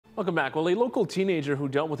Welcome back. Well, a local teenager who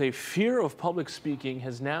dealt with a fear of public speaking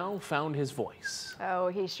has now found his voice. Oh,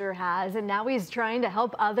 he sure has. And now he's trying to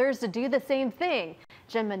help others to do the same thing.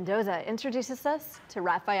 Jen Mendoza introduces us to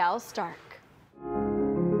Raphael Stark.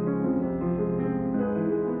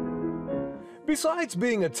 Besides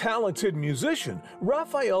being a talented musician,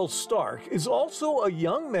 Raphael Stark is also a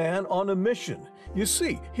young man on a mission. You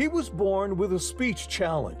see, he was born with a speech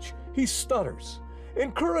challenge. He stutters.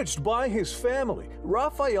 Encouraged by his family,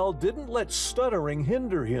 Raphael didn't let stuttering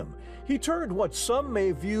hinder him. He turned what some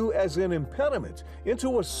may view as an impediment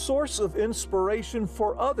into a source of inspiration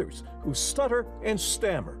for others who stutter and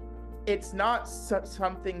stammer. It's not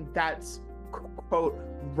something that's, quote,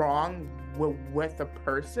 wrong with a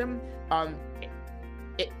person.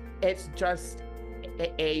 It's just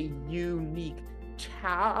a unique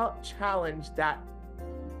challenge that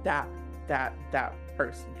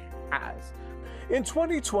person has. In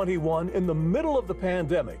 2021, in the middle of the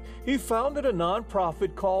pandemic, he founded a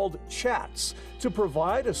nonprofit called Chats to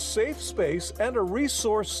provide a safe space and a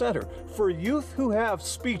resource center for youth who have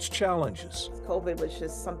speech challenges. COVID was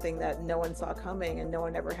just something that no one saw coming and no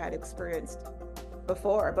one ever had experienced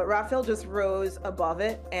before, but Raphael just rose above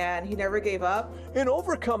it and he never gave up. In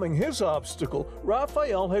overcoming his obstacle,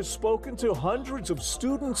 Raphael has spoken to hundreds of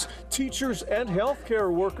students, teachers, and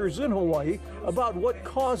healthcare workers in Hawaii about what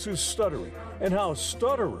causes stuttering and how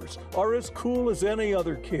stutterers are as cool as any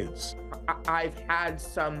other kids. I've had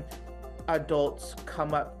some adults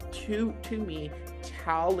come up to me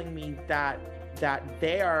telling me that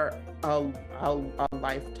they are a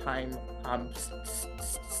lifetime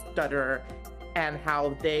stutterer, and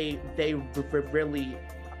how they really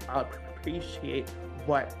appreciate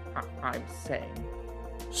what I'm saying.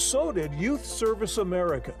 So did Youth Service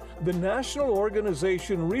America. The national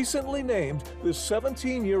organization recently named the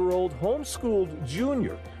 17-year-old homeschooled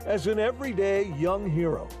junior as an everyday young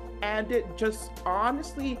hero. And it just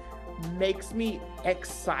honestly makes me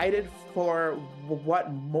excited for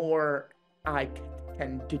what more I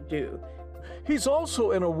can do. He's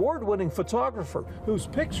also an award-winning photographer whose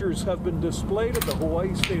pictures have been displayed at the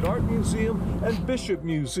Hawaii State Art Museum and Bishop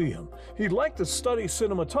Museum. He'd like to study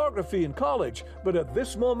cinematography in college, but at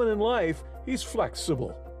this moment in life, he's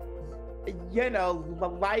flexible. You know,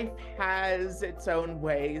 life has its own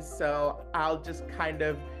ways, so I'll just kind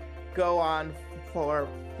of go on for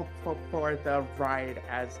the ride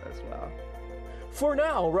as well. For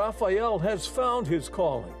now, Raphael has found his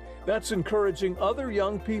calling. That's encouraging other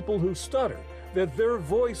young people who stutter that their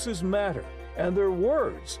voices matter and their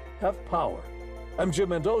words have power. I'm Jim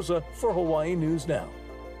Mendoza for Hawaii News Now.